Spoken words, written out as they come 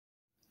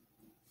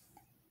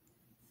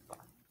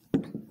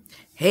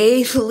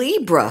Hey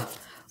Libra,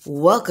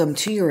 welcome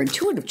to your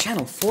intuitive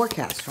channel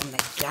forecast from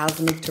the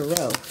Galvanic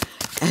Tarot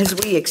as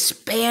we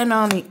expand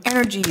on the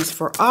energies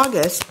for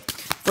August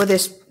for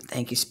this,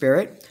 thank you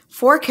Spirit,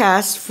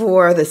 forecast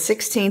for the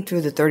 16th through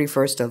the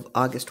 31st of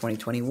August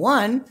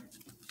 2021.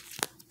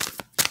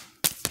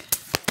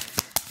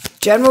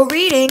 General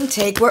reading,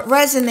 take what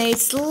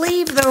resonates,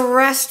 leave the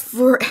rest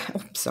for,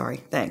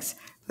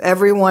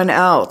 everyone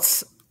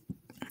else.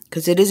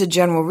 Because it is a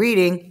general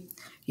reading.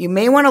 You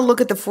may want to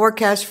look at the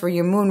forecast for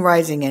your moon,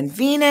 rising, and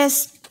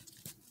Venus.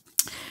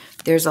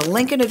 There's a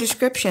link in the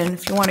description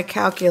if you want to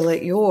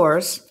calculate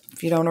yours,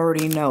 if you don't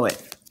already know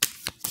it.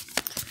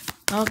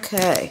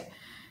 Okay.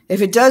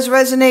 If it does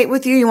resonate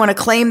with you, you want to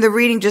claim the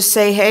reading, just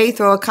say, hey,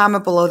 throw a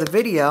comment below the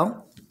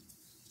video.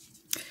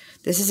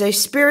 This is a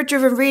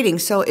spirit-driven reading,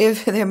 so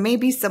if there may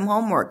be some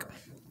homework.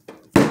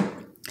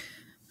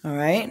 All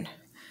right.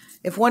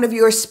 If one of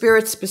your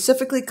spirits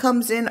specifically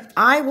comes in,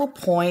 I will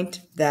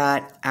point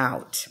that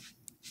out.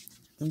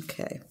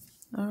 Okay.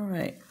 All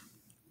right.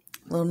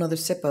 Another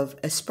sip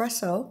of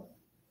espresso.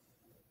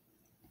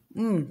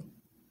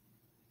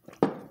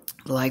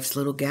 Life's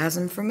little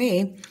gasm for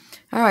me.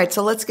 All right,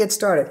 so let's get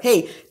started.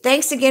 Hey,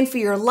 thanks again for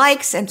your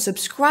likes and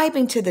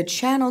subscribing to the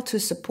channel to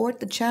support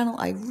the channel.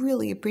 I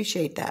really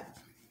appreciate that.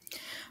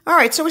 All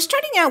right, so we're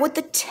starting out with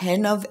the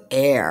 10 of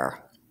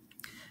air.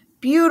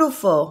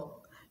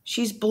 Beautiful.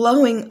 She's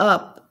blowing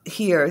up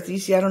here. You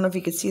see, I don't know if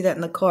you can see that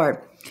in the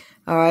card.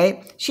 All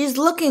right, she's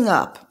looking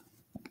up.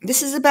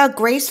 This is about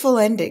graceful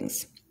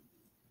endings.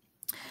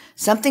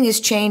 Something is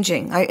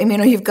changing. I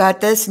mean, you've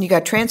got this and you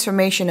got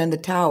transformation in the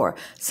tower.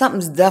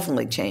 Something's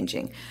definitely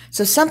changing.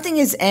 So something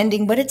is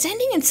ending, but it's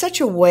ending in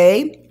such a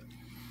way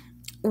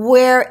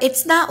where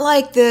it's not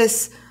like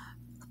this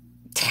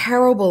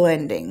terrible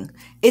ending.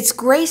 It's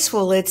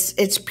graceful.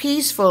 It's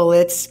peaceful.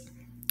 It's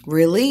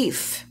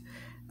relief.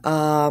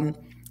 And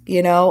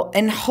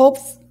hope.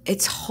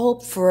 It's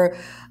hope for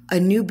a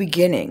new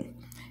beginning.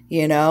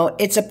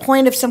 It's a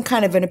point of some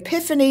kind of an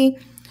epiphany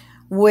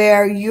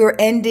where you're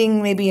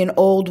ending maybe an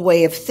old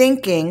way of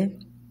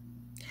thinking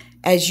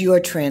as you're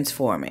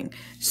transforming.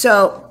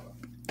 So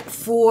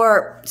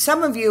for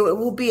some of you, it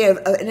will be an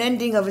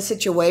ending of a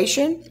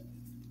situation,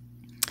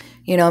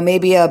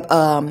 maybe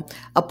a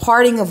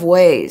parting of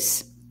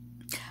ways.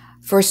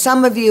 For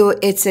some of you,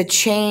 it's a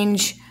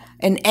change,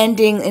 an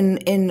ending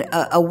in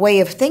a way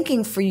of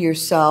thinking for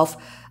yourself,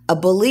 a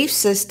belief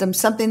system,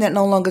 something that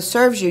no longer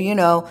serves you,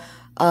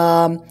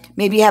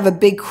 maybe you have a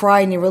big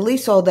cry and you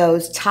release all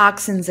those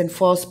toxins and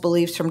false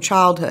beliefs from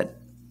childhood.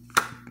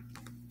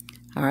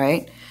 All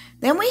right.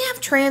 Then we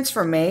have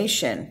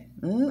transformation.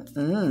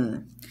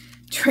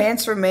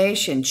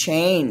 Transformation,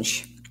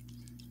 change.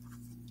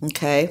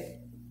 Okay.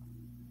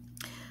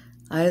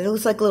 It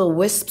looks like little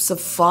wisps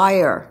of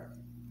fire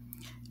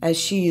as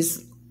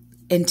she's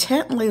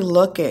intently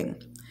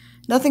looking.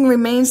 Nothing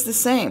remains the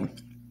same.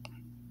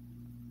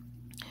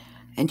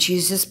 And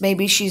she's just,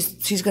 maybe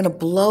she's going to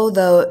blow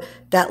those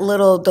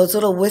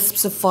little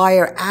wisps of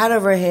fire out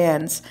of her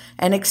hands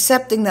and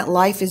accepting that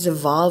life is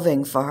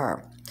evolving for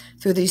her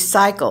through these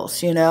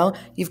cycles,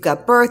 You've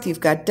got birth,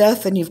 you've got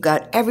death, and you've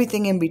got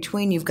everything in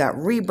between. You've got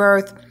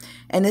rebirth.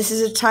 And this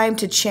is a time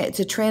to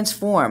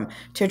transform,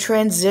 to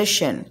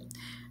transition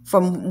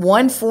from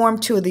one form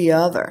to the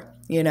other,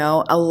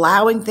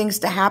 allowing things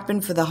to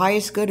happen for the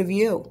highest good of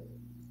you.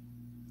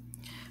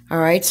 All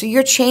right, so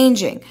you're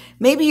changing.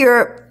 Maybe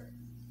you're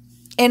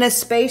in a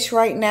space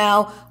right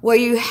now where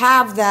you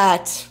have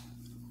that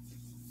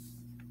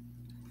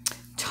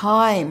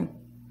time.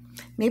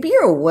 Maybe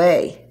you're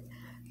away,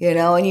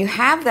 and you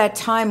have that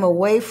time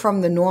away from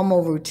the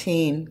normal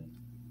routine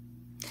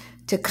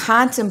to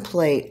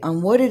contemplate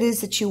on what it is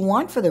that you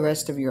want for the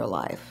rest of your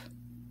life.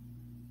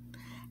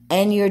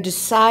 And you're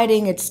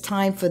deciding it's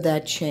time for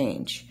that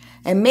change.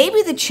 And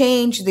maybe the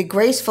change, the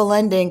graceful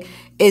ending,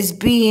 is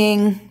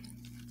being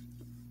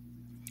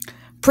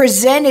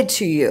presented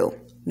to you.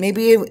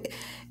 Maybe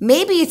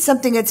it's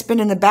something that's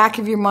been in the back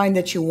of your mind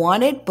that you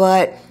wanted,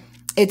 but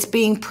it's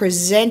being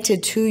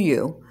presented to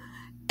you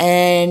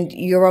and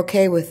you're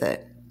okay with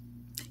it.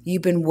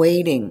 You've been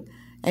waiting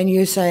and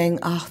you're saying,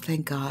 oh,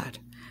 thank God.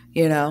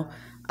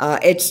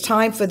 It's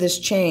time for this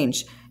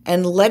change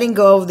and letting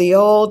go of the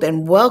old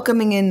and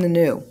welcoming in the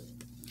new.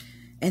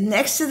 And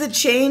next to the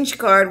change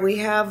card, we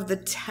have the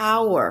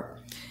Tower.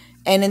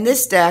 And in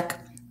this deck,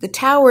 the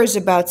Tower is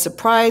about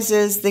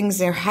surprises, things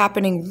that are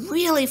happening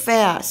really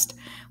fast.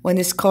 When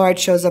this card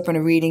shows up in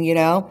a reading,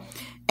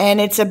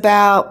 and it's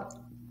about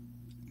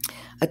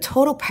a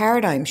total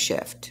paradigm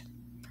shift,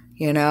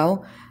 in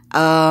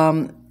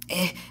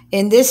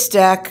this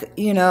deck,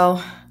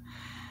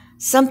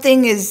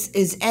 something is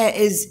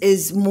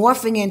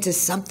morphing into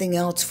something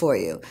else for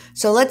you.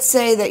 So let's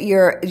say that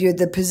you're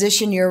the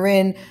position you're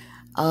in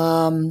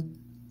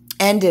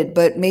ended,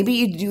 but maybe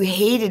you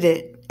hated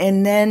it,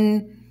 and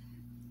then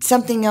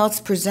something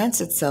else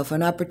presents itself,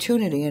 an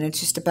opportunity, and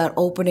it's just about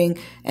opening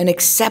and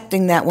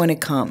accepting that when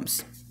it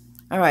comes.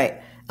 All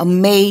right.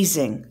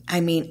 Amazing.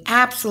 I mean,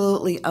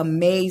 absolutely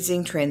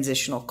amazing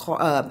foundational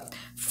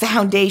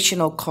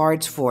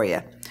cards for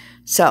you.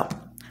 So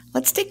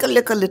let's take a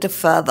look a little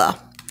further.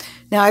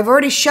 Now, I've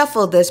already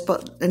shuffled this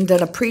and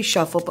done a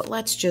pre-shuffle, but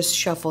let's just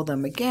shuffle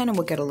them again, and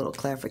we'll get a little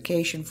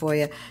clarification for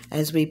you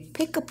as we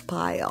pick a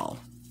pile.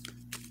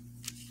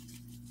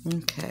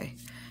 Okay.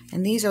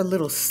 And these are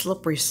little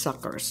slippery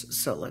suckers.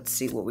 So let's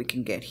see what we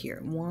can get here.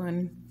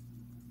 One.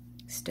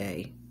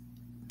 Stay.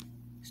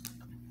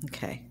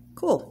 Okay.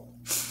 Cool.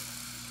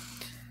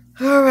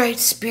 All right,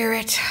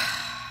 Spirit.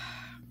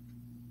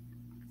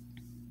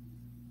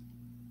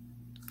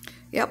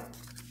 Yep.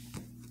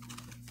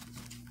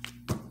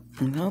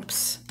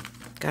 Oops.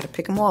 Got to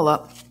pick them all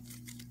up.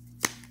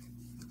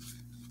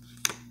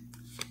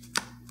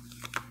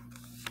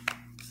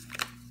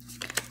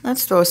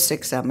 Let's throw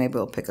 6 out. Maybe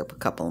we'll pick up a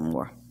couple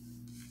more.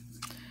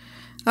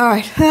 All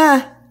right.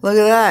 Look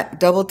at that.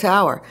 Double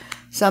tower.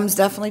 Something's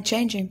definitely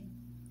changing.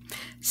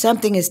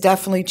 Something is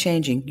definitely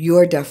changing.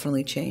 You're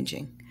definitely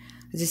changing.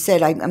 As I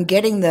said, I'm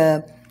getting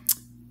the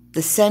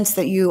sense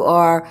that you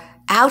are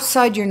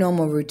outside your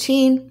normal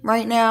routine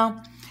right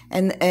now.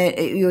 And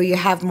you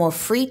have more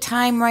free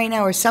time right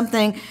now, or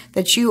something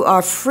that you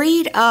are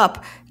freed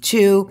up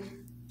to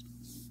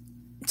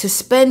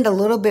spend a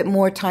little bit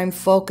more time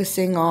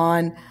focusing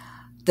on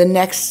the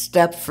next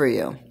step for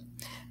you.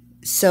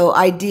 So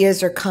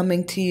ideas are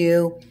coming to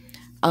you.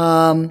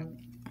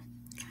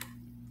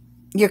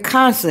 You're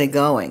constantly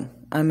going.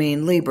 I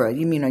mean, Libra,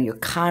 you're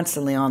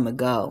constantly on the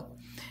go.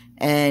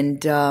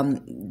 And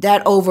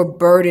that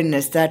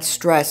overburdenedness, that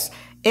stress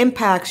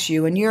impacts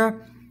you, and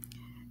you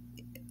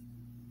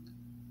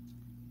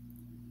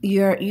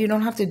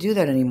don't have to do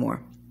that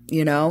anymore.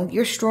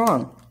 You're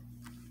strong.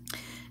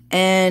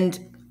 And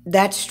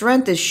that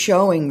strength is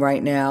showing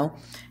right now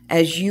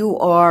as you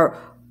are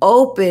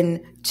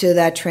open to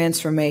that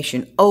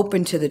transformation,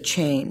 open to the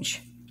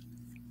change.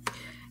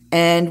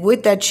 And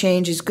with that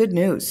change is good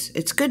news.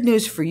 It's good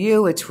news for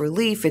you. It's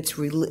relief. It's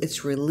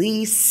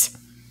release.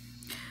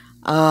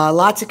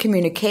 Lots of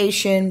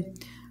communication,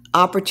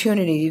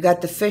 opportunity. You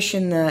got the fish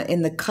in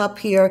the cup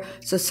here.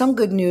 So some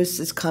good news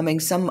is coming.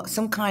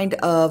 Some kind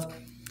of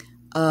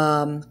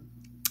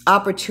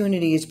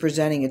opportunity is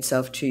presenting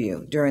itself to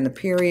you during the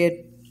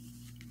period.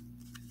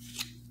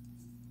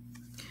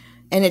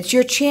 And it's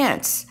your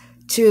chance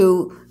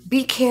to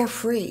be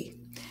carefree.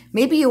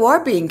 Maybe you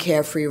are being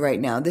carefree right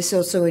now. This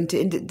also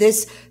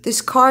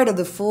this card of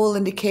the Fool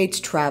indicates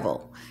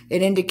travel.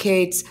 It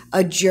indicates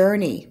a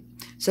journey.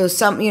 So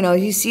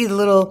you see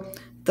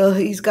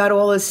he's got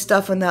all his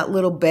stuff in that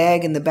little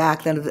bag in the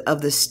back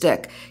of the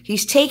stick.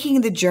 He's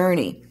taking the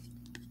journey.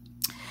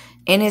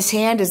 In his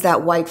hand is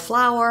that white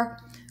flower.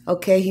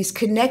 Okay, he's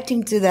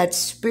connecting to that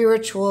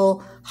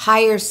spiritual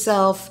higher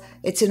self.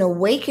 It's an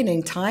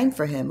awakening time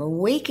for him,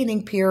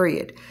 awakening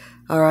period.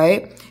 All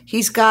right.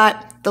 He's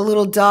got the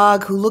little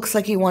dog who looks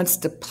like he wants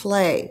to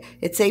play.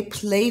 It's a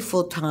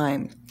playful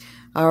time.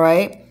 All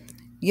right.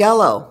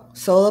 Yellow,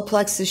 solar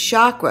plexus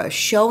chakra,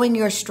 showing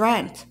your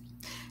strength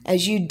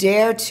as you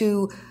dare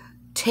to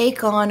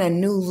take on a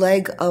new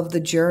leg of the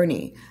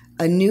journey,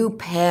 a new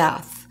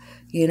path.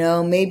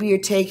 Maybe you're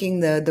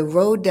taking the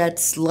road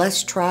that's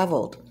less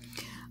traveled.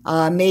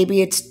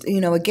 Maybe it's,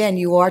 again,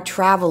 you are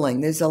traveling.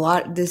 There's a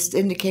lot, this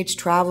indicates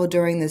travel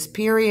during this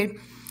period.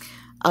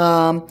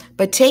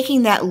 But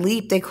taking that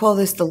leap, they call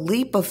this the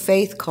leap of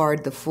faith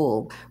card, the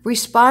Fool.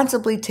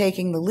 Responsibly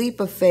taking the leap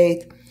of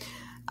faith,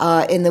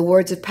 in the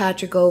words of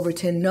Patrick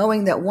Overton,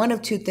 knowing that one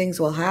of two things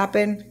will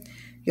happen.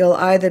 You'll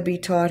either be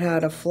taught how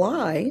to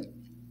fly,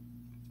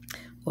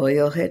 or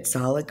you'll hit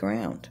solid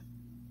ground.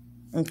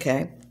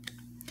 Okay.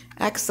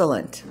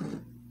 Excellent.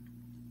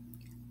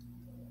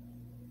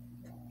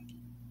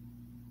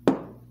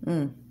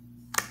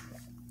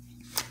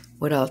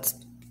 What else?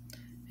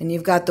 And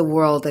you've got the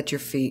world at your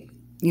feet.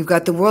 You've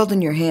got the world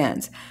in your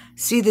hands.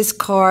 See this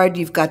card?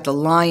 You've got the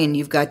lion.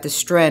 You've got the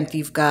strength.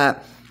 You've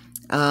got,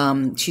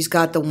 she's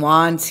got the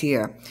wands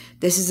here.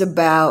 This is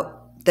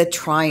about the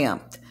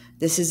triumph.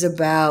 This is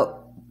about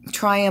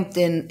triumph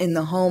in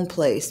the home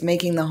place,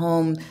 making the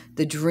home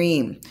the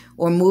dream,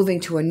 or moving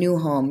to a new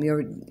home.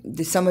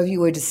 Some of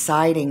you are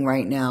deciding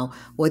right now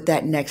what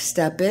that next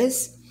step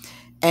is.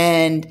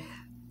 And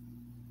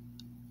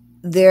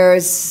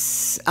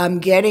I'm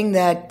getting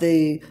that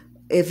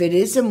if it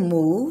is a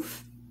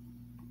move,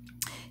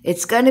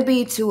 it's going to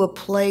be to a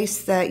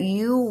place that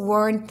you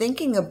weren't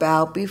thinking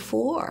about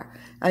before.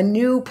 A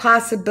new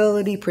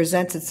possibility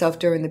presents itself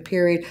during the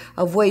period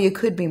of where you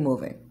could be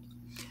moving.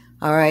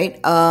 All right.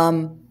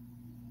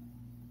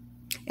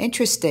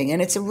 Interesting.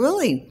 And it's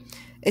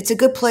a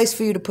good place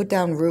for you to put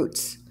down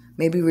roots,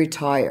 maybe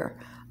retire,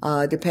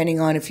 depending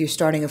on if you're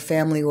starting a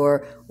family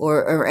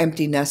or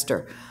empty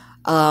nester.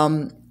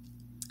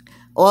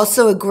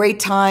 Also a great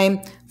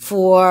time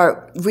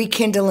for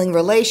rekindling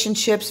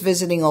relationships,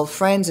 visiting old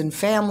friends and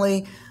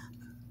family.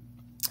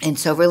 And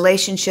so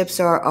relationships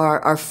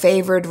are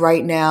favored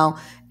right now.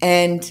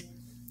 And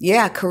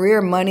yeah,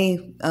 career,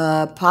 money,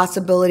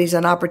 possibilities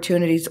and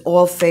opportunities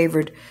all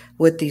favored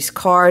with these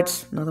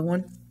cards. Another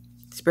one.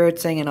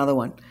 Spirit's saying another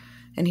one.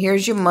 And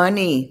here's your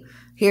money.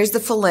 Here's the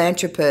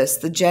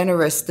philanthropist, the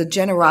generous, the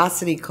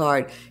generosity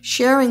card.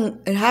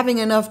 Sharing and having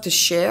enough to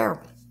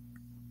share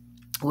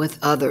with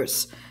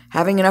others.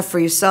 Having enough for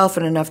yourself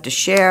and enough to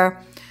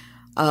share.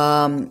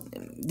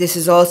 This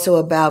is also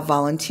about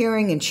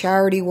volunteering and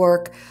charity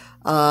work.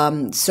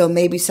 So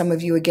maybe some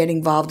of you are getting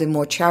involved in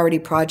more charity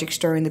projects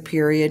during the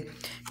period.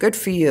 Good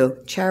for you.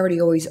 Charity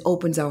always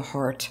opens our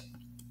heart.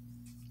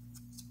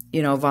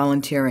 You know,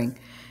 volunteering.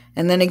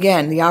 And then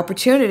again, the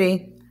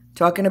opportunity.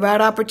 Talking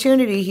about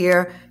opportunity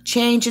here,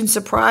 change and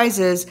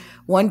surprises.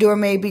 One door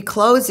may be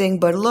closing,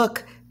 but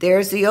look,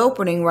 there's the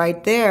opening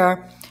right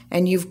there.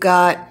 And you've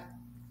got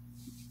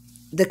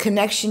the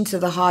connection to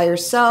the higher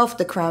self,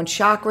 the crown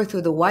chakra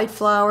through the white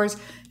flowers.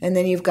 And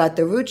then you've got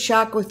the root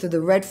chakra through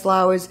the red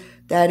flowers.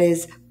 That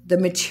is the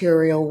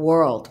material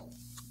world.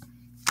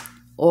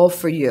 All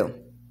for you.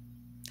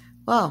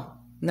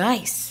 Well,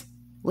 nice.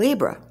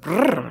 Libra.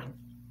 Brrr.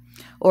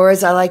 Or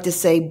as I like to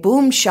say,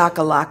 boom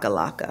shakalaka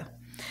laka.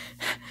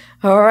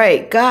 All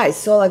right, guys,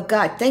 that's all I've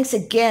got. Thanks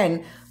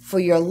again for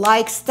your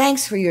likes.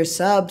 Thanks for your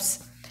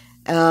subs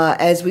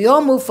as we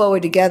all move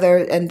forward together.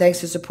 And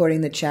thanks for supporting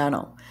the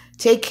channel.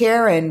 Take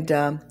care and,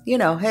 you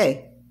know,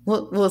 hey,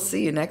 we'll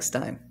see you next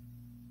time.